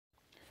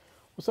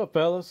What's up,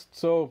 fellas?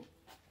 So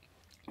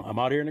I'm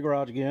out here in the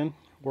garage again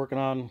working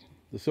on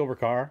the silver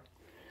car.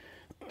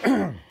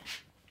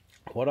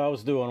 What I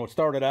was doing, what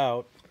started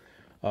out,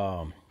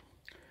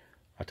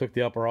 I took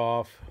the upper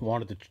off,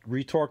 wanted to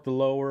retorque the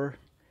lower,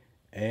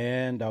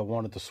 and I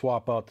wanted to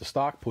swap out the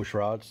stock push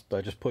rods.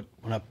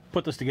 When I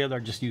put this together, I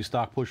just used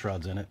stock push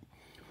rods in it,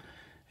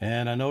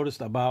 and I noticed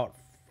about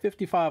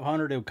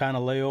 5,500 it would kind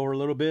of lay over a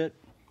little bit,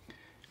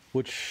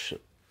 which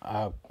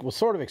I was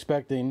sort of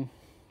expecting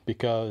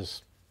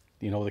because,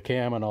 you know, the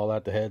cam and all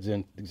that, the heads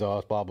in,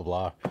 exhaust, blah blah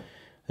blah,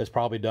 it's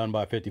probably done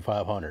by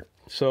 5,500.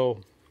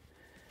 So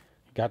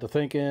got to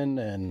thinking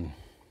and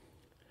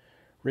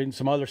reading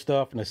some other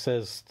stuff, and it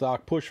says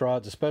stock push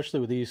rods, especially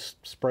with these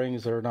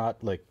springs, they're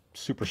not like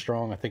super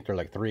strong. I think they're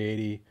like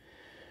 380,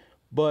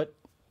 but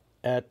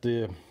at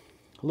the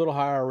little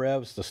higher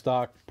revs, the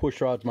stock push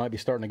rods might be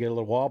starting to get a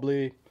little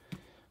wobbly.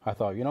 I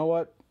thought, you know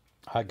what,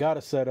 I got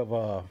a set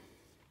of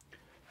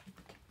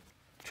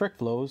trick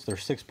flows. They're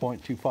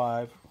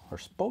 6.25, are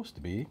supposed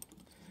to be,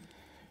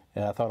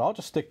 and I thought I'll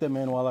just stick them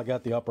in while I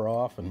got the upper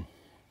off. And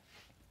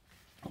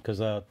because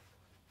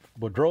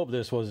what drove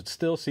this was it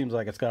still seems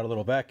like it's got a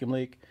little vacuum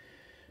leak,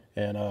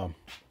 and I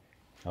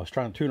was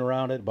trying to tune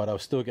around it, but I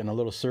was still getting a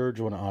little surge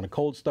on a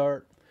cold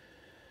start.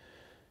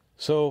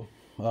 So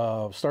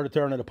started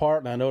tearing it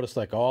apart, and I noticed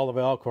like all the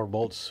valve cover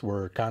bolts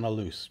were kind of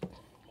loose,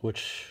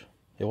 which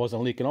it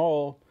wasn't leaking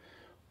all,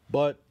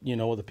 but you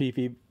know, with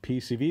the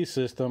PCV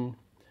system,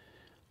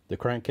 the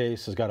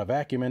crankcase has got a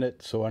vacuum in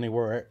it, so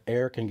anywhere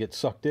air can get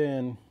sucked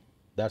in,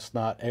 that's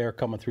not air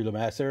coming through the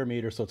mass air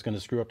meter, so it's going to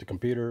screw up the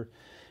computer,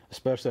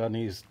 especially on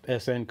these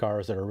SN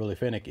cars that are really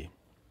finicky.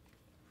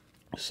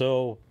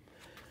 So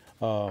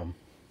I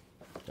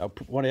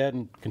went ahead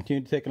and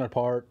continued taking it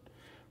apart,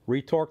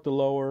 retorqued the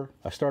lower.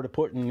 I started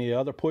putting the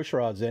other push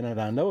rods in, and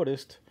I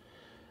noticed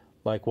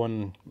like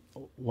when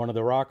one of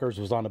the rockers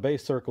was on the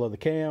base circle of the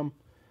cam,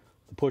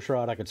 the push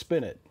rod, I could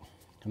spin it.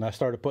 And I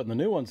started putting the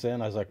new ones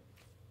in. I was like,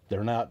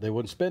 they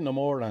wouldn't spin no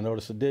more, and I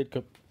noticed it did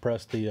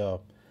compress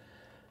the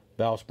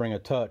valve spring a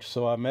touch.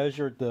 So I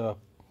measured the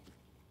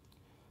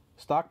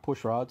stock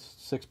push rods,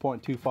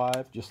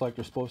 6.25, just like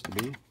they're supposed to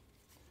be.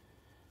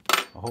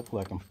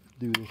 Hopefully I can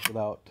do this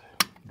without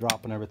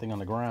dropping everything on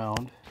the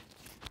ground.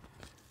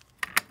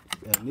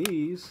 And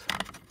these,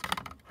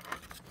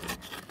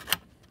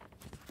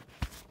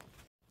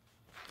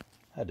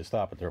 I had to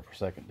stop it there for a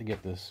second to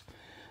get this.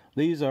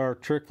 These are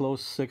Trick Flow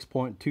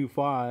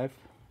 6.25,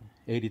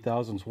 80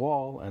 thousandths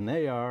wall, and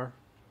they are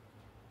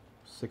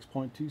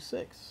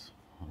 6.26.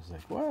 I was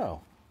like,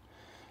 wow,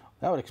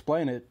 that would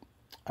explain it.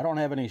 I don't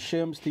have any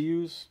shims to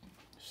use,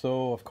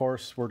 so of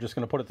course we're just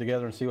going to put it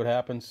together and see what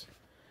happens.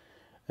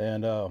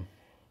 And I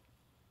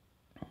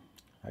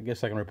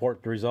guess I can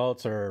report the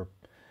results or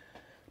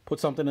put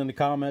something in the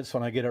comments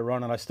when I get it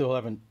running. I still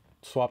haven't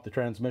swapped the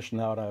transmission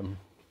out. I'm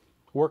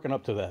working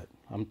up to that.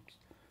 I'm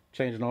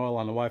changing oil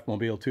on the wife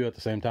mobile too at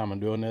the same time I'm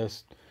doing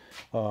this.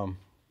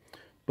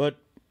 But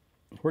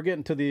we're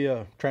getting to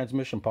the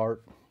transmission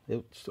part.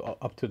 It's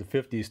up to the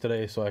 50s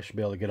today, so I should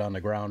be able to get on the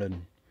ground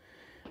and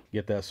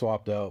get that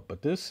swapped out.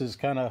 But this is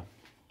kind of,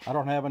 I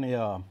don't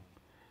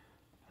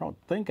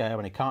think I have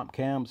any comp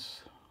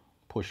cams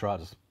push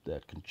rods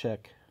that can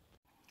check.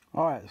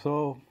 All right,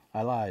 so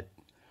I lied.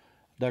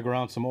 Dug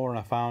around some more, and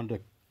I found a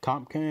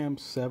comp cam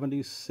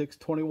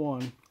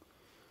 7621,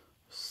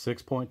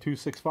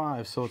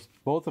 6.265. So it's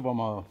both of them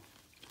a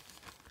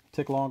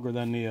tick longer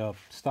than the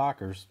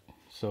stockers.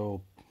 So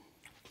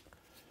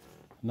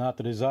not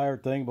the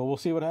desired thing, but we'll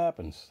see what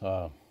happens.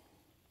 I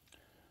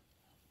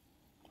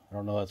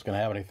don't know if that's going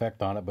to have any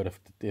effect on it, but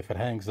if it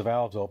hangs the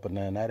valves open,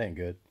 then that ain't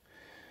good.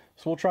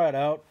 So we'll try it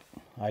out.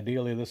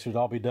 Ideally, this should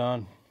all be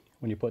done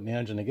when you're putting the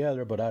engine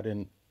together, but I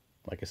didn't,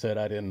 like I said,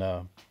 I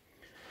didn't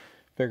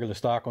figure the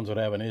stock ones would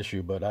have an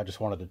issue, but I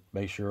just wanted to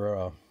make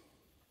sure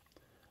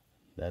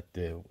that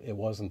it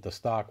wasn't the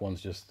stock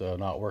ones just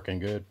not working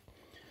good.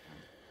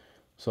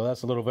 So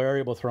that's a little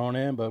variable thrown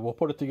in, but we'll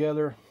put it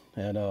together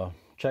and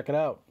check it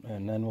out,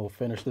 and then we'll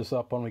finish this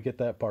up when we get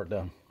that part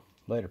done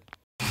later.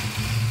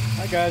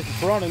 Hi guys,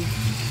 it's running.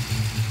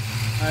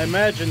 I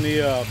imagine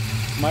the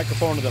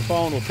microphone of the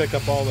phone will pick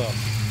up all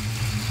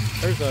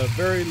there's a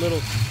very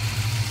little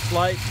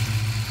slight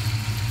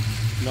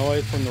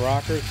noise from the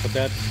rockers, but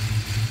that's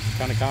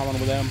kind of common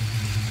with them.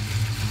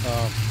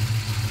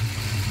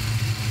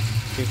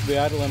 Seems to be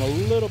idling a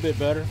little bit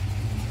better.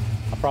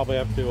 I'll probably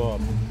have to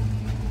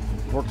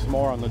work some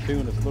more on the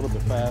tune. It's a little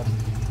bit fast.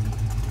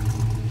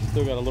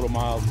 Still got a little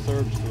mild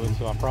surge to it,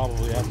 so I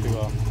probably have to,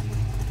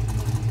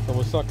 if it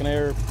was sucking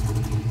air,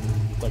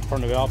 like from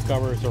the valve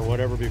covers or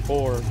whatever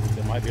before,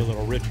 it might be a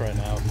little rich right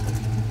now.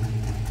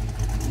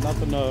 So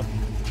nothing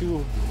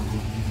too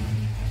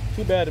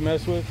bad to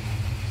mess with,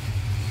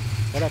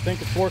 but I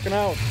think it's working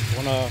out. I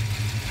want to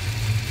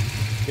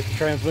get the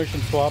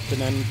transmission swapped and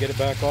then get it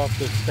back off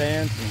the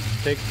stands and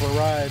take it for a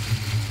ride,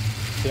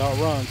 see how it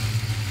runs.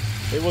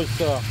 It was,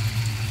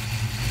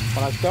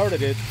 when I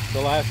started it, the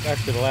last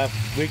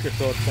week or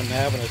so, it's been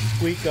having a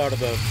squeak out of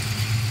the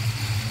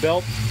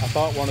belt. I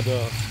thought one of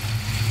the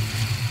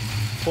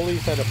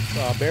pulleys had a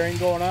bearing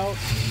going out,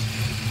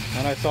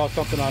 and I saw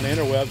something on the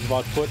interwebs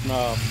about putting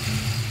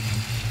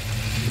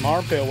some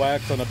armpit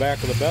wax on the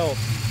back of the belt.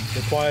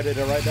 It quieted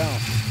it right down.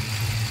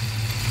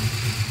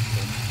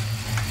 So,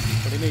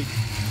 pretty neat.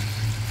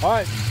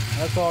 Alright,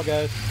 that's all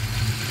guys.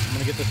 I'm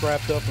going to get this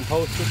wrapped up and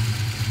posted.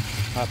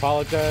 I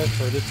apologize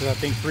for this, I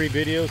think 3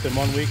 videos in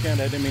one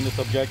weekend. I didn't mean to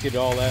subject you to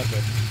all that, but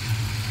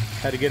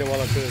had to get it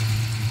while I could.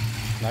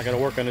 And I got to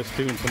work on this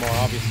tune tomorrow,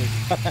 obviously.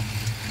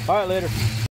 Alright, later.